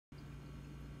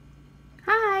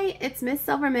Hi, it's Miss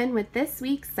Silverman with this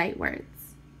week's sight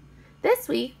words. This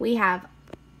week we have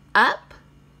up,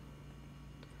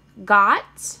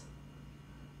 got,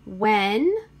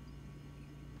 when,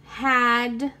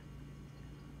 had,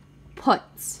 put.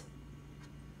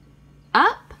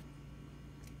 Up,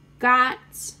 got,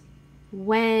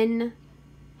 when,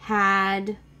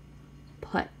 had,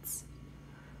 put.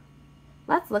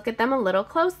 Let's look at them a little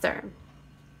closer.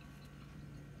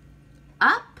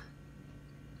 Up,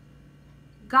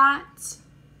 got,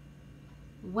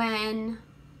 when,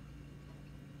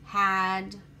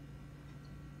 had,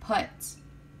 put.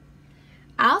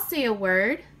 I'll say a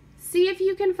word. See if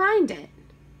you can find it.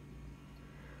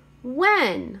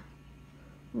 When.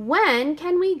 When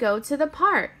can we go to the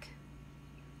park?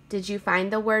 Did you find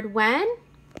the word when?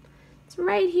 It's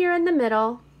right here in the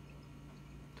middle.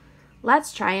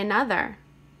 Let's try another.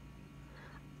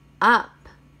 Up.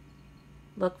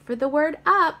 Look for the word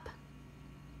up.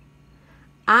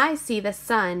 I see the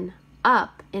sun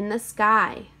up in the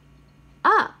sky.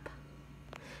 Up.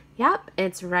 Yep,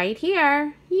 it's right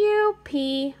here.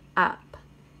 U-P, up.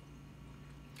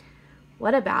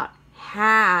 What about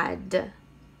had?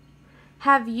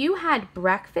 Have you had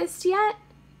breakfast yet?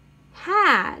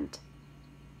 Had.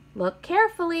 Look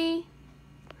carefully.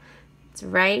 It's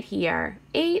right here.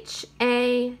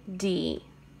 H-A-D.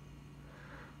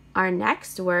 Our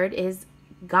next word is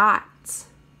got.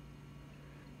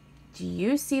 Do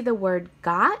you see the word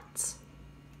got?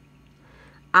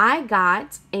 I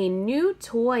got a new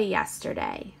toy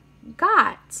yesterday.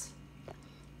 Got.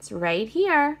 It's right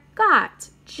here. Got.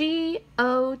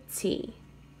 G-O-T.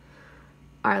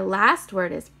 Our last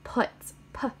word is put.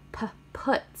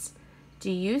 Put. Do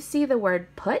you see the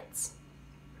word put?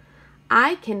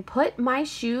 I can put my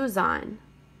shoes on.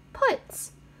 Put.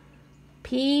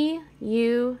 P-U-T.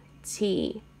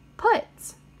 Put.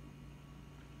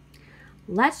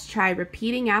 Let's try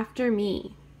repeating after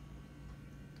me.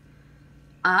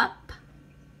 Up,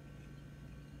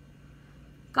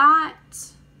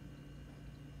 got,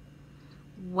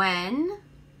 when,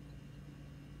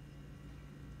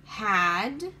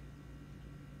 had,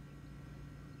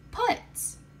 put.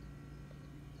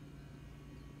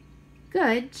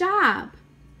 Good job.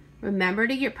 Remember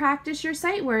to practice your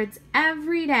sight words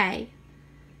every day.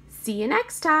 See you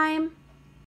next time.